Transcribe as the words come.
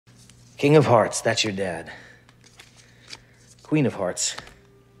King of Hearts, that's your dad. Queen of Hearts,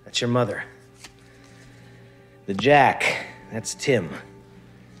 that's your mother. The Jack, that's Tim.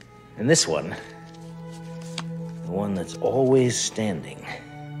 And this one, the one that's always standing,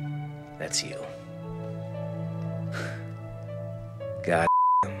 that's you. God.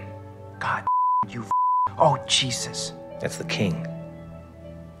 God, you. Oh, Jesus. That's the king.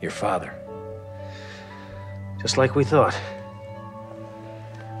 Your father. Just like we thought.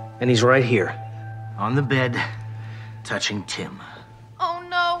 And he's right here, on the bed, touching Tim. Oh,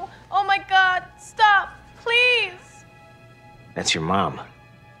 no. Oh, my God. Stop. Please. That's your mom.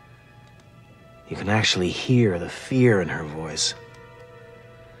 You can actually hear the fear in her voice.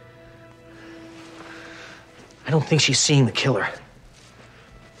 I don't think she's seeing the killer.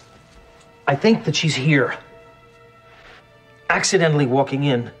 I think that she's here, accidentally walking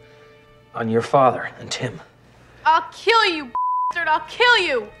in on your father and Tim. I'll kill you, bastard. I'll kill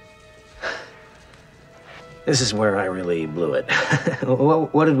you. This is where I really blew it.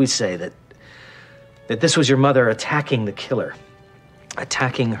 What did we say? That this was your mother attacking the killer,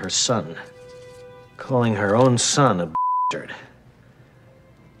 attacking her son, calling her own son a bastard.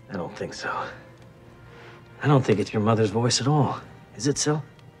 I don't think so. I don't think it's your mother's voice at all. Is it, Syl?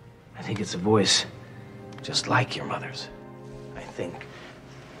 I think it's a voice just like your mother's. I think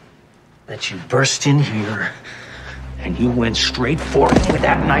that you burst in here and you went straight for him with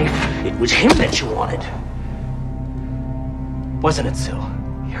that knife. It was him that you wanted. Wasn't it, Syl?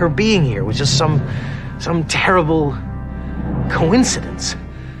 Her being here was just some terrible coincidence.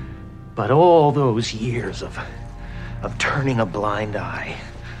 But all those years of turning a blind eye,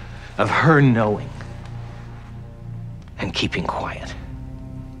 of her knowing and keeping quiet.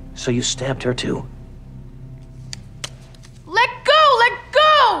 So you stabbed her too? Let go! Let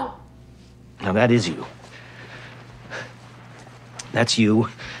go! Now that is you. That's you,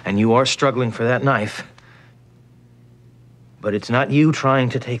 and you are struggling for that knife. But it's not you trying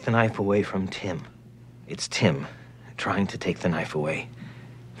to take the knife away from Tim. It's Tim trying to take the knife away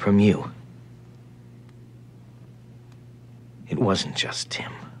from you. It wasn't just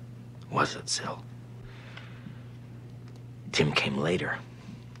Tim, was it, Syl? Tim came later.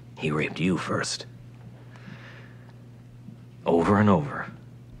 He raped you first. Over and over.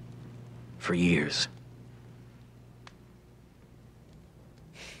 For years.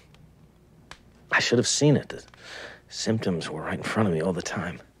 I should have seen it. The symptoms were right in front of me all the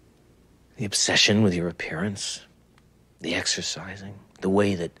time. The obsession with your appearance, the exercising, the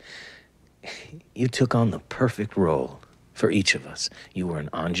way that you took on the perfect role for each of us. You were an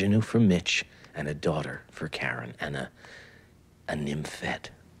ingenue for Mitch, and a daughter for Karen, and a nymphette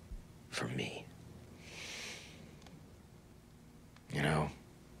for me. You know,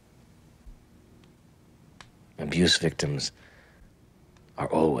 abuse victims are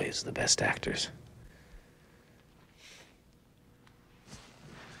always the best actors.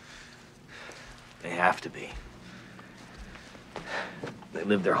 They have to be. They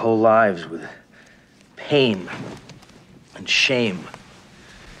live their whole lives with pain and shame,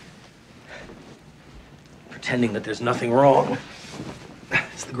 pretending that there's nothing wrong.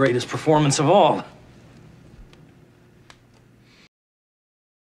 It's the greatest performance of all.